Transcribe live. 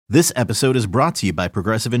This episode is brought to you by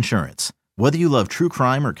Progressive Insurance. Whether you love true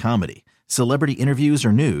crime or comedy, celebrity interviews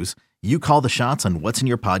or news, you call the shots on what's in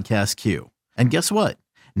your podcast queue. And guess what?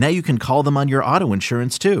 Now you can call them on your auto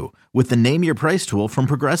insurance too with the Name Your Price tool from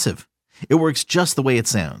Progressive. It works just the way it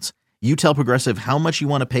sounds. You tell Progressive how much you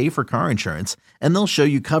want to pay for car insurance, and they'll show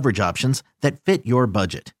you coverage options that fit your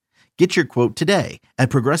budget. Get your quote today at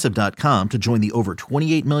Progressive.com to join the over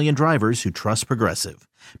 28 million drivers who trust Progressive.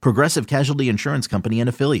 Progressive Casualty Insurance Company and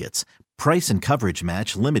Affiliates. Price and coverage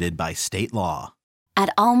match limited by state law.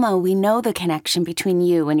 At Alma, we know the connection between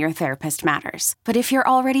you and your therapist matters. But if you're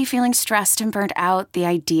already feeling stressed and burnt out, the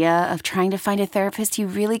idea of trying to find a therapist you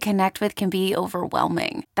really connect with can be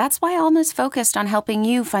overwhelming. That's why Alma's focused on helping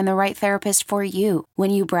you find the right therapist for you.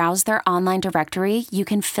 When you browse their online directory, you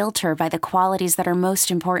can filter by the qualities that are most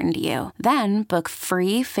important to you. Then book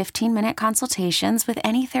free 15-minute consultations with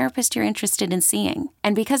any therapist you're interested in seeing.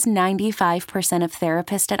 And because 95% of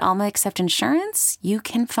therapists at Alma accept insurance, you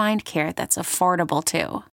can find care that's affordable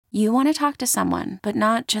too. You want to talk to someone, but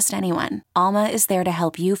not just anyone. Alma is there to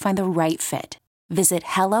help you find the right fit. Visit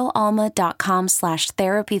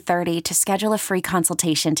helloalma.com/therapy30 to schedule a free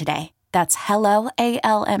consultation today. That's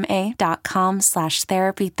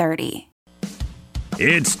helloalma.com/therapy30.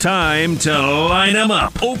 It's time to line them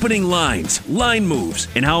up. Opening lines, line moves,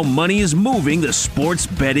 and how money is moving the sports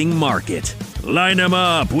betting market. Line them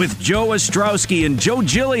up with Joe Ostrowski and Joe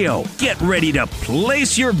Giglio. Get ready to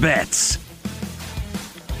place your bets.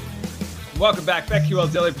 Welcome back.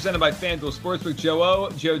 BetQL Daily presented by FanDuel Sportsbook. Joe O,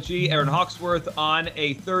 Joe G, Aaron Hawksworth on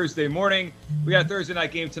a Thursday morning. We got a Thursday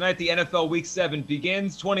night game tonight. The NFL Week 7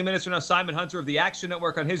 begins. 20 minutes from now, Simon Hunter of the Action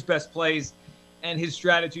Network on his best plays and his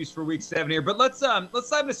strategies for Week 7 here. But let's dive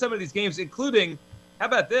into some of these games, including, how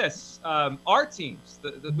about this? Our teams.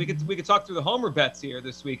 We could talk through the homer bets here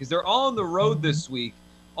this week because they're all on the road this week.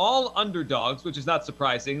 All underdogs, which is not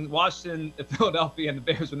surprising. Washington, Philadelphia, and the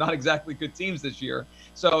Bears are not exactly good teams this year.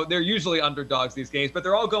 So they're usually underdogs these games, but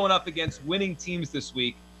they're all going up against winning teams this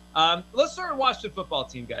week. Let's start with Washington football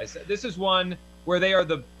team, guys. This is one where they are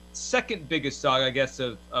the second biggest dog, I guess,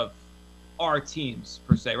 of our teams,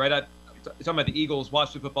 per se, right? I'm talking about the Eagles,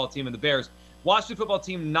 Washington football team, and the Bears. Washington football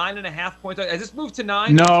team, 9.5 points. Has this moved to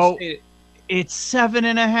 9? No, it's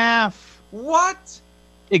 7.5. What?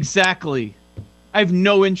 Exactly. I have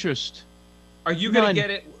no interest. Are you going to get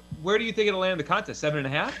it? Where do you think it'll land in the contest?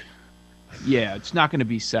 7.5? Yeah, it's not going to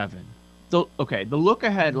be 7. The look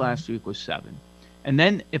ahead last week was 7. And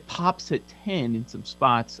then it pops at 10 in some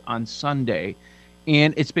spots on Sunday.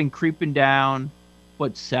 And it's been creeping down,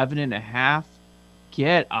 7.5?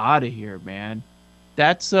 Get out of here, man.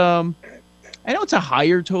 That's, I know it's a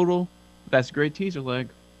higher total. But that's a great teaser leg.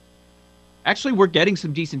 Actually, we're getting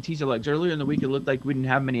some decent teaser legs. Earlier in the week, it looked like we didn't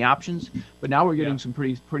have many options, but now we're getting some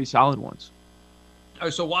pretty solid ones. All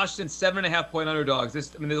right, so Washington, 7.5-point underdogs.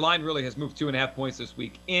 The line really has moved 2.5 points this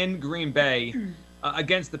week in Green Bay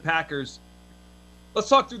against the Packers. Let's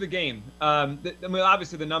talk through the game.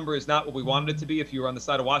 Obviously, the number is not what we wanted it to be if you were on the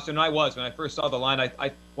side of Washington. I was. When I first saw the line,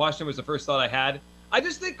 Washington was the first thought I had. I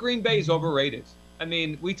just think Green Bay is overrated.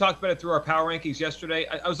 We talked about it through our power rankings yesterday.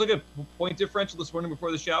 I was looking at point differential this morning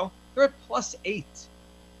before the show. They're at +8.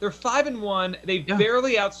 They're 5-1. They've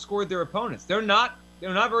barely outscored their opponents. They're not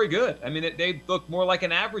very good. They look more like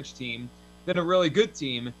an average team than a really good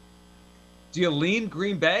team. Do you lean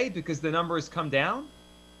Green Bay because the number has come down?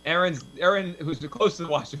 Aaron, who's close to the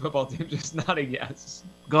Washington football team, just nodding yes.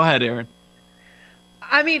 Go ahead, Aaron.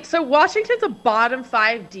 So Washington's a bottom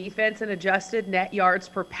 5 defense in adjusted net yards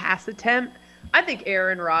per pass attempt. I think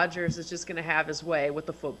Aaron Rodgers is just going to have his way with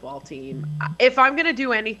the football team. If I'm going to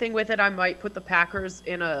do anything with it, I might put the Packers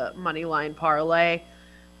in a money line parlay,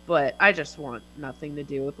 but I just want nothing to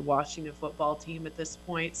do with the Washington football team at this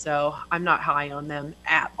point, so I'm not high on them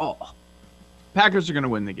at all. Packers are going to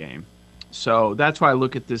win the game, so that's why I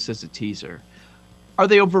look at this as a teaser. Are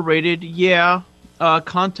they overrated? Yeah.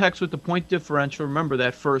 Context with the point differential, remember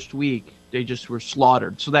that first week, they just were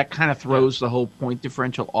slaughtered, so that kind of throws the whole point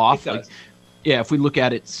differential off. It does. If we look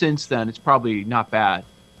at it since then, it's probably not bad.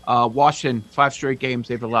 Washington, 5 straight games,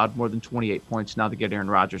 they've allowed more than 28 points now to get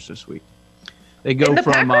Aaron Rodgers this week. They go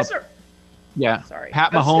from Pat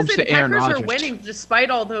Mahomes to Aaron Rodgers. Packers are winning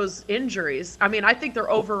despite all those injuries. I think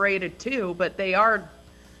they're overrated too, but they are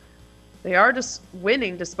just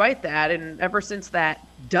winning despite that. And ever since that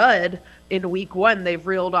dud in week 1, they've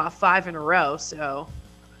reeled off 5 in a row. So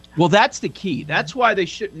Well, that's the key. That's why they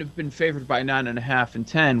shouldn't have been favored by 9.5 and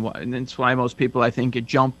 10. And that's why most people, I think, get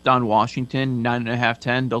jumped on Washington, 9.5,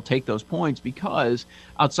 10. They'll take those points because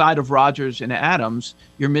outside of Rodgers and Adams,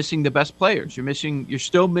 you're missing the best players. You're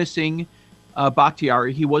still missing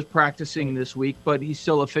Bakhtiari. He was practicing this week, but he's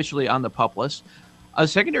still officially on the PUP list.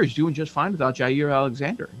 Secondary is doing just fine without Jair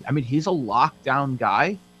Alexander. I mean, he's a lockdown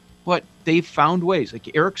guy, but they've found ways.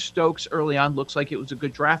 Like Eric Stokes early on looks like it was a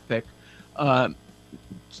good draft pick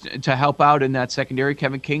to help out in that secondary.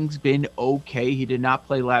 Kevin King's been okay. He did not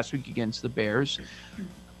play last week against the Bears.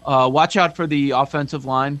 Watch out for the offensive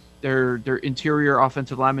line. Their interior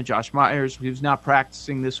offensive lineman, Josh Myers, he was not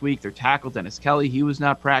practicing this week. Their tackle, Dennis Kelly, he was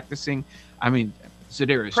not practicing. I mean,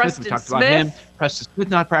 Zadarius Smith, we talked about him. Preston Smith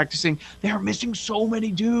not practicing. They are missing so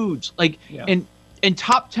many dudes. And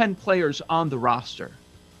top 10 players on the roster.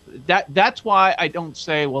 That's why I don't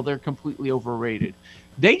say, well, they're completely overrated.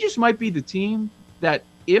 They just might be the team that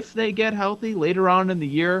if they get healthy later on in the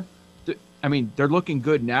year, I mean, they're looking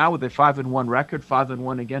good now with a 5-1 record,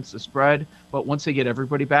 5-1 against the spread. But once they get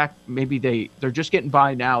everybody back, maybe they're just getting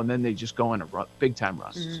by now, and then they just go in a big time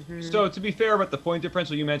rust. Mm-hmm. So to be fair about the point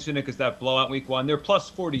differential, you mentioned it because that blowout week 1, they're plus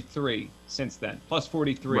 43 since then, plus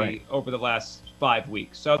 43 over the last 5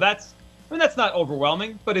 weeks. So that's not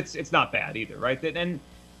overwhelming, but it's not bad either, right? And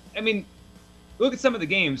I mean, look at some of the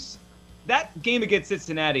games. That game against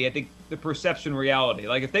Cincinnati, I think the perception reality.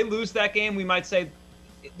 Like if they lose that game, we might say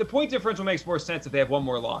the point differential makes more sense if they have one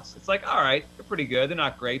more loss. It's like, all right, they're pretty good. They're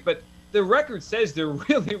not great, but the record says they're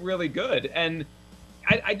really, really good. And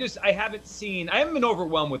I haven't been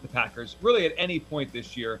overwhelmed with the Packers really at any point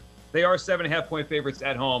this year. They are 7.5-point favorites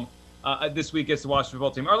at home this week against the Washington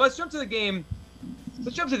football team. All right, let's jump to the game.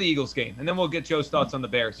 Let's jump to the Eagles game, and then we'll get Joe's thoughts on the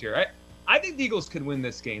Bears here. I think the Eagles could win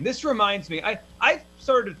this game. This reminds me, I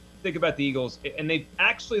started to think about the Eagles, and they've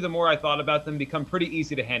actually, the more I thought about them, become pretty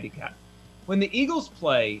easy to handicap. When the Eagles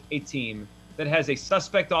play a team that has a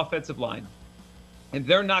suspect offensive line, and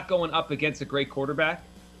they're not going up against a great quarterback,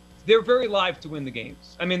 they're very live to win the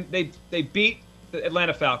games. I mean, they beat the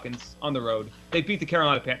Atlanta Falcons on the road. They beat the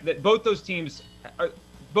Carolina Panthers. Both those teams,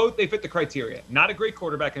 they fit the criteria. Not a great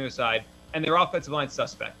quarterback on their side, and their offensive line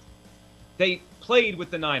suspect. They played with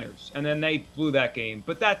the Niners, and then they blew that game.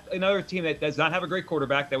 But that's another team that does not have a great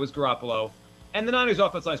quarterback. That was Garoppolo. And the Niners'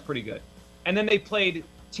 offensive line is pretty good. And then they played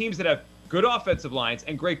teams that have good offensive lines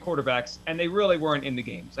and great quarterbacks, and they really weren't in the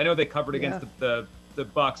games. I know they covered against the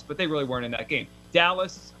Bucs, but they really weren't in that game.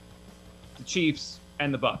 Dallas, the Chiefs,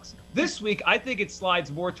 and the Bucs. This week, I think it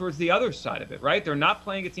slides more towards the other side of it, right? They're not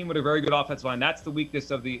playing a team with a very good offensive line. That's the weakness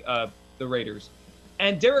of the Raiders.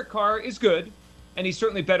 And Derek Carr is good, and he's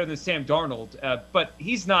certainly better than Sam Darnold, but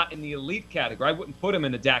he's not in the elite category. I wouldn't put him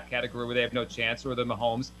in the Dak category where they have no chance, or the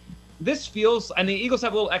Mahomes. This feels, and the Eagles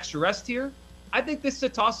have a little extra rest here. I think this is a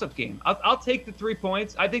toss-up game. I'll take the 3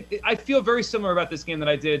 points. I feel very similar about this game than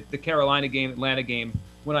I did the Carolina game, Atlanta game,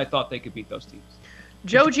 when I thought they could beat those teams.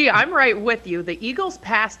 Joe G, I'm right with you. The Eagles'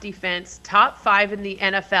 pass defense, top 5 in the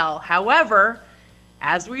NFL. However,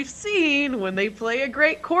 as we've seen, when they play a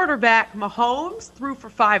great quarterback, Mahomes threw for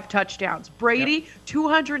 5 touchdowns. Brady,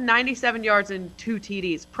 297 yards and 2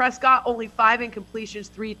 TDs. Prescott, only 5 incompletions,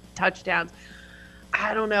 3 touchdowns.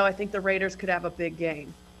 I don't know. I think the Raiders could have a big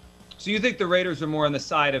game. So you think the Raiders are more on the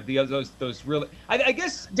side of those really? I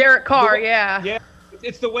guess Derek Carr, yeah. Yeah,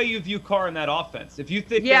 it's the way you view Carr in that offense. If you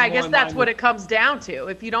think, I guess that's what it comes down to.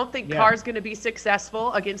 If you don't think Carr's going to be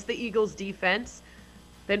successful against the Eagles' defense,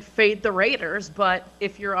 then fade the Raiders. But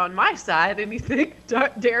if you're on my side and you think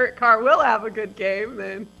Derek Carr will have a good game,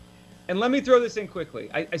 then. And let me throw this in quickly.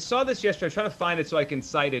 I saw this yesterday. I'm trying to find it so I can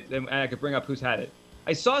cite it and I could bring up who's had it.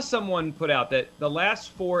 I saw someone put out that the last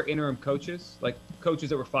 4 interim coaches, like coaches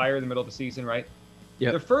that were fired in the middle of the season, right? Yeah.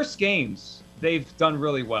 Their first games, they've done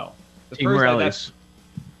really well. Yes.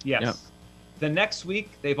 Yep. The next week,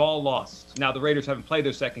 they've all lost. Now the Raiders haven't played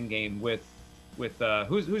their second game with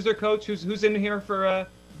who's their coach? Who's in here for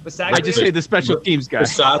Bisaccia? I just say the special teams guy.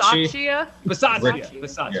 Bisaccia.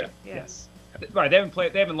 Yes. Right.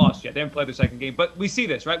 They haven't lost yet. They haven't played their second game. But we see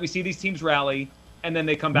this, right? We see these teams rally. And then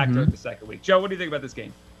they come back to it the second week. Joe, what do you think about this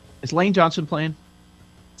game? Is Lane Johnson playing?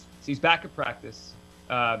 So he's back at practice.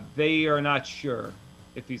 They are not sure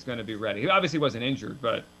if he's going to be ready. He obviously wasn't injured,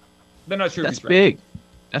 but they're not sure if he's ready. That's big.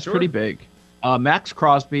 That's pretty big. Max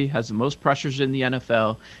Crosby has the most pressures in the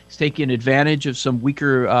NFL. He's taking advantage of some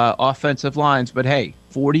weaker offensive lines. But, hey,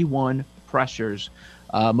 41 pressures,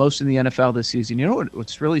 most in the NFL this season. You know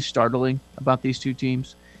what's really startling about these two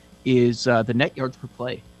teams is the net yards per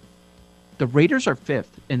play. The Raiders are 5th,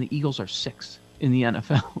 and the Eagles are 6th in the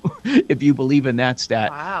NFL, if you believe in that stat.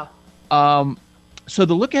 Wow. So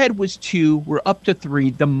the look ahead was 2. We're up to 3.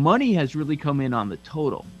 The money has really come in on the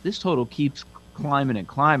total. This total keeps climbing and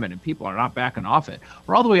climbing, and people are not backing off it.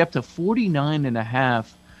 We're all the way up to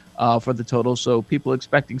 49.5 for the total, so people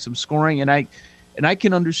expecting some scoring, and I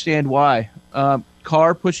can understand why.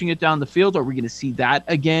 Carr pushing it down the field? Are we going to see that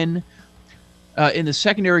again? In the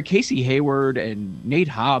secondary, Casey Hayward and Nate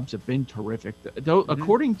Hobbs have been terrific.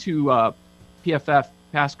 According to PFF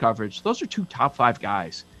pass coverage, those are 2 top 5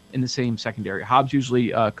 guys in the same secondary. Hobbs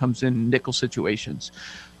usually comes in nickel situations.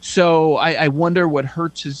 So I wonder what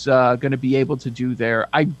Hurts is going to be able to do there.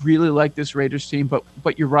 I really like this Raiders team,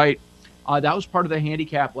 but you're right. That was part of the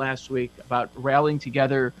handicap last week about rallying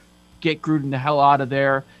together, get Gruden the hell out of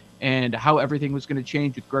there, and how everything was going to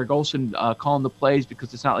change with Greg Olsen calling the plays,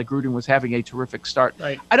 because it's not like Gruden was having a terrific start.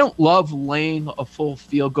 Right. I don't love laying a full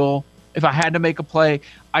field goal. If I had to make a play,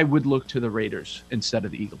 I would look to the Raiders instead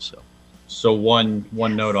of the Eagles. So one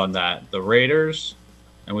note on that. The Raiders,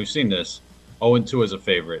 and we've seen this, 0-2 as a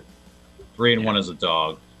favorite, 3-1 as a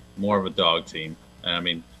dog, more of a dog team. And I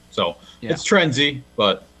mean, so it's trendy,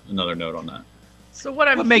 but another note on that. So what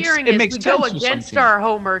I'm hearing is we go against our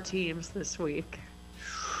homer teams this week.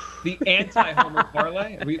 The anti-homer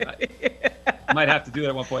parlay? We might have to do that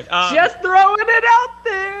at one point. Just throwing it out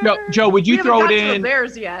there. No, Joe, would you throw it in? The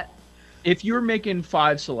Bears yet? If you were making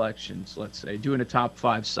 5 selections, let's say, doing a top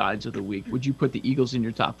 5 sides of the week, would you put the Eagles in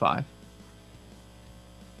your top 5?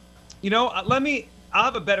 I'll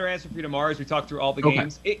have a better answer for you tomorrow as we talk through all the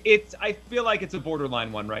games. I feel like it's a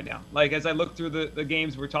borderline one right now. Like, as I look through the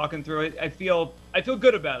games we're talking through it, I feel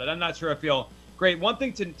good about it. I'm not sure I feel great. One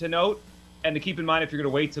thing to note and to keep in mind if you're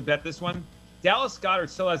going to wait to bet this one, Dallas Goedert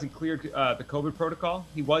still hasn't cleared the COVID protocol.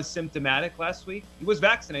 He was symptomatic last week. He was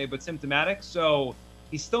vaccinated, but symptomatic, so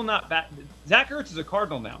he's still not back. Zach Ertz is a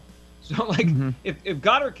Cardinal now. So, if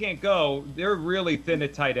Goddard can't go, they're really thin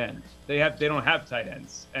at tight end. They don't have tight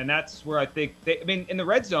ends, and that's where I think in the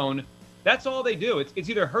red zone, that's all they do. It's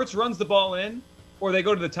either Hurts runs the ball in, or they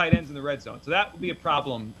go to the tight ends in the red zone. So that would be a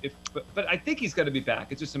problem. But I think he's going to be back.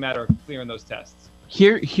 It's just a matter of clearing those tests.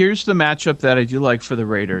 Here's the matchup that I do like for the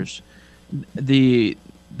Raiders. The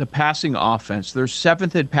passing offense. They're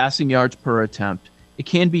 7th in passing yards per attempt. It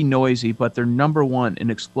can be noisy, but they're number 1 in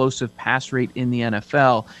explosive pass rate in the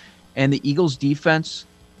NFL. And the Eagles' defense,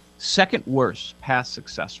 2nd worst pass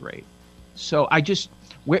success rate. So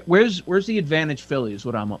where's the advantage Philly is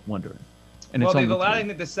what I'm wondering. And they've allowed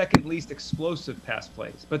the 2nd least explosive pass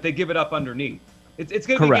plays, but they give it up underneath. It's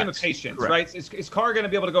going to be a game of patience, right? Is Carr going to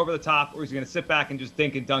be able to go over the top, or is he going to sit back and just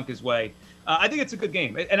dink and dunk his way? I think it's a good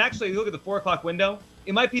game. And actually, you look at the 4 o'clock window,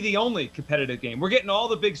 it might be the only competitive game. We're getting all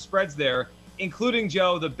the big spreads there, including,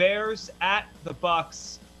 Joe, the Bears at the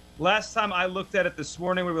Bucs. Last time I looked at it this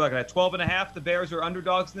morning, we were looking at 12.5. The Bears are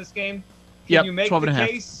underdogs in this game. Can you make the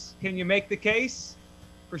case? Can you make the case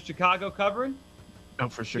for Chicago covering? Oh,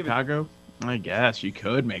 for Chicago? I guess you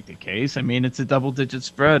could make the case. I mean, it's a double-digit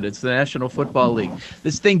spread. It's the National Football League.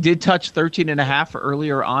 This thing did touch 13.5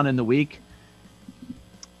 earlier on in the week.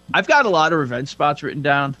 I've got a lot of revenge spots written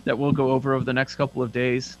down that we'll go over the next couple of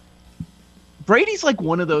days. Brady's like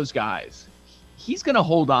one of those guys. He's going to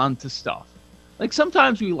hold on to stuff. Like,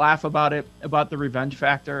 sometimes we laugh about it, about the revenge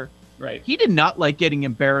factor. Right. He did not like getting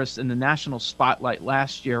embarrassed in the national spotlight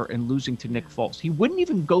last year and losing to Nick Foles. He wouldn't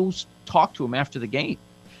even go talk to him after the game.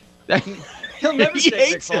 He'll never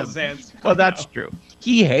shake Nick Foles' hands. Well, that's true.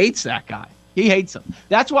 He hates that guy. He hates him.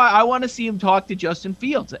 That's why I want to see him talk to Justin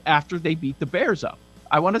Fields after they beat the Bears up.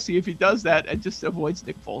 I want to see if he does that and just avoids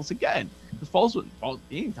Nick Foles again. Because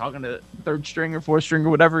he ain't talking to 3rd string or 4th string or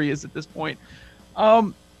whatever he is at this point.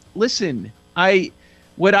 Listen,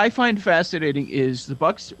 what I find fascinating is the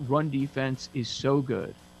Bucs' run defense is so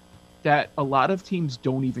good that a lot of teams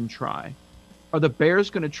don't even try. Are the Bears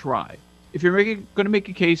going to try? If you're going to make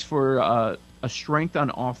a case for a strength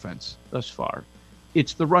on offense thus far,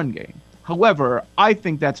 it's the run game. However, I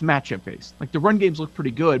think that's matchup based. Like, the run games look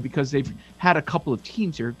pretty good because they've had a couple of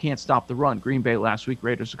teams here who can't stop the run. Green Bay last week,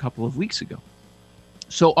 Raiders a couple of weeks ago.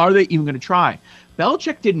 So are they even going to try?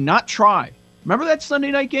 Belichick did not try. Remember that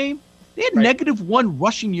Sunday night game? They had -1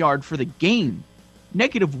 rushing yard for the game.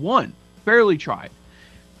 -1. Barely tried.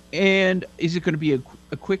 And is it going to be a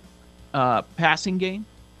quick passing game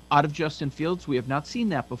out of Justin Fields? We have not seen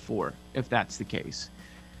that before, if that's the case.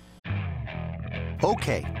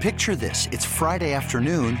 Okay, picture this. It's Friday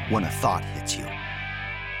afternoon when a thought hits you.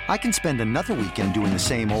 I can spend another weekend doing the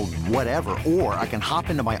same old whatever, or I can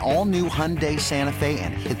hop into my all-new Hyundai Santa Fe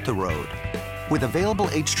and hit the road. With available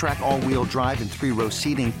H-Track all-wheel drive and 3-row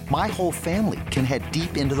seating, my whole family can head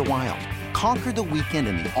deep into the wild. Conquer the weekend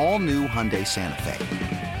in the all-new Hyundai Santa Fe.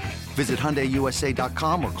 Visit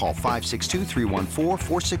HyundaiUSA.com or call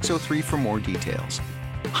 562-314-4603 for more details.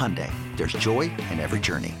 Hyundai, there's joy in every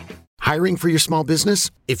journey. Hiring for your small business?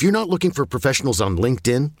 If you're not looking for professionals on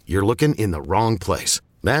LinkedIn, you're looking in the wrong place.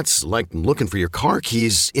 That's like looking for your car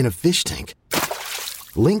keys in a fish tank.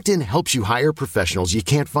 LinkedIn helps you hire professionals you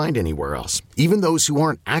can't find anywhere else, even those who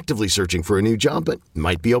aren't actively searching for a new job but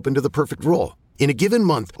might be open to the perfect role. In a given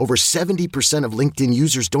month, over 70% of LinkedIn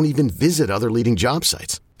users don't even visit other leading job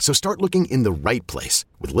sites. So start looking in the right place.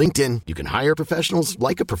 With LinkedIn, you can hire professionals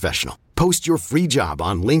like a professional. Post your free job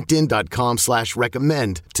on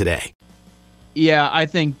linkedin.com/recommend today. Yeah, I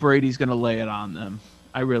think Brady's going to lay it on them.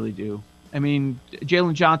 I really do. I mean,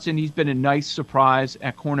 Jalen Johnson, he's been a nice surprise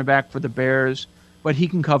at cornerback for the Bears, but he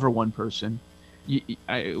can cover one person.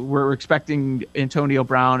 We're expecting Antonio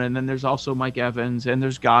Brown, and then there's also Mike Evans, and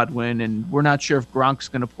there's Godwin, and we're not sure if Gronk's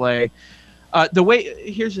going to play.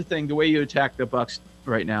 Here's the thing, the way you attack the Bucs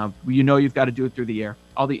right now, you've got to do it through the air.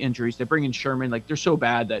 All the injuries, they bring in Sherman, like they're so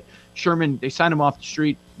bad that Sherman, they sign him off the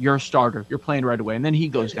street, you're a starter, you're playing right away, and then he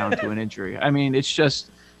goes down to an injury. I mean, it's a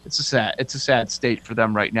sad state for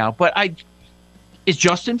them right now. But is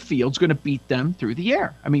Justin Fields going to beat them through the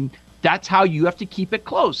air? I mean, that's how you have to keep it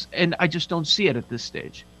close, and I just don't see it at this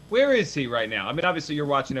stage. Where is he right now? I mean, obviously you're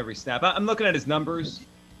watching every snap. I'm looking at his numbers.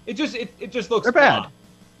 It just looks They're bad.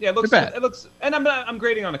 Yeah, it looks bad. It looks, and I'm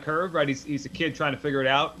grading on a curve, right? He's a kid trying to figure it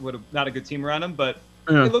out with not a good team around him, but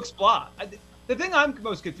it looks blah. The thing I'm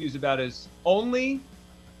most confused about is how many?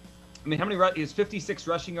 He has 56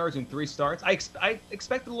 rushing yards in 3 starts. I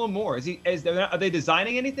expected a little more. Are they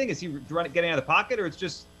designing anything? Is he getting out of the pocket, or it's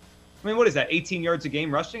just? I mean, what is that? 18 yards a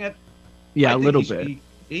game rushing? A little bit.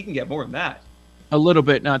 He can get more than that. A little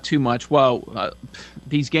bit, not too much. Well,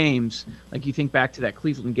 these games, like you think back to that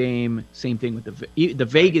Cleveland game, same thing with the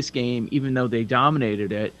Vegas game. Even though they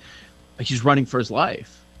dominated it, he's running for his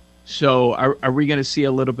life. So are we going to see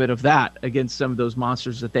a little bit of that against some of those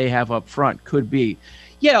monsters that they have up front? Could be.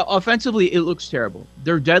 Yeah, offensively, it looks terrible.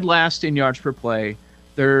 They're dead last in yards per play.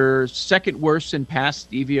 They're second worst in pass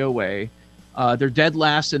DVOA. They're dead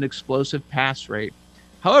last in explosive pass rate.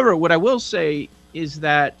 However, what I will say is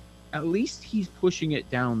that at least he's pushing it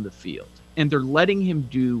down the field, and they're letting him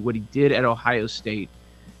do what he did at Ohio State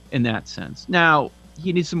in that sense. Now,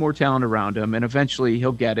 he needs some more talent around him, and eventually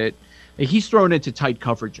he'll get it. He's thrown into tight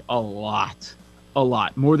coverage a lot,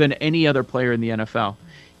 more than any other player in the NFL.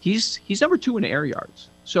 He's number 2 in air yards.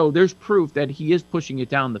 So there's proof that he is pushing it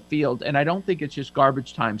down the field, and I don't think it's just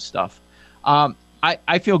garbage time stuff.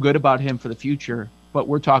 I feel good about him for the future, but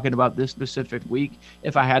we're talking about this specific week.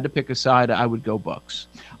 If I had to pick a side, I would go Bucs.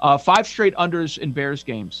 5 straight unders in Bears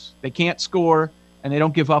games. They can't score, and they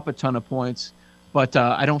don't give up a ton of points, but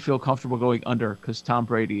I don't feel comfortable going under because Tom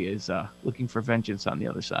Brady is looking for vengeance on the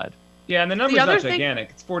other side. Yeah, and the number's not gigantic.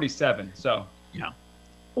 It's 47, so. Yeah.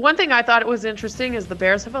 One thing I thought was interesting is the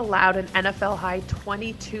Bears have allowed an NFL-high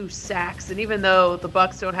 22 sacks, and even though the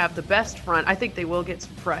Bucs don't have the best front, I think they will get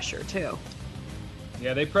some pressure too.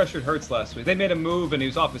 Yeah, they pressured Hurts last week. They made a move, and he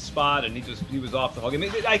was off his spot, and he was off the whole game.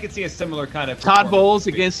 I could see a similar kind of Todd Bowles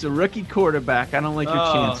against a rookie quarterback. I don't like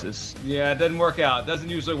your chances. Yeah, it doesn't work out. Doesn't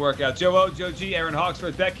usually work out. Joe O, Joe G, Aaron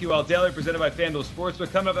Hawksworth, BetQL Daily, presented by FanDuel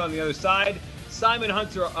Sportsbook. Coming up on the other side, Simon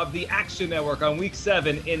Hunter of the Action Network on Week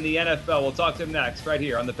 7 in the NFL. We'll talk to him next right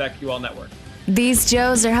here on the BetQL Network. These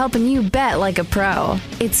Joes are helping you bet like a pro.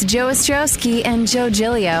 It's Joe Ostrowski and Joe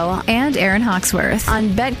Giglio and Aaron Hawksworth on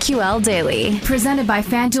BetQL Daily, presented by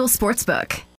FanDuel Sportsbook.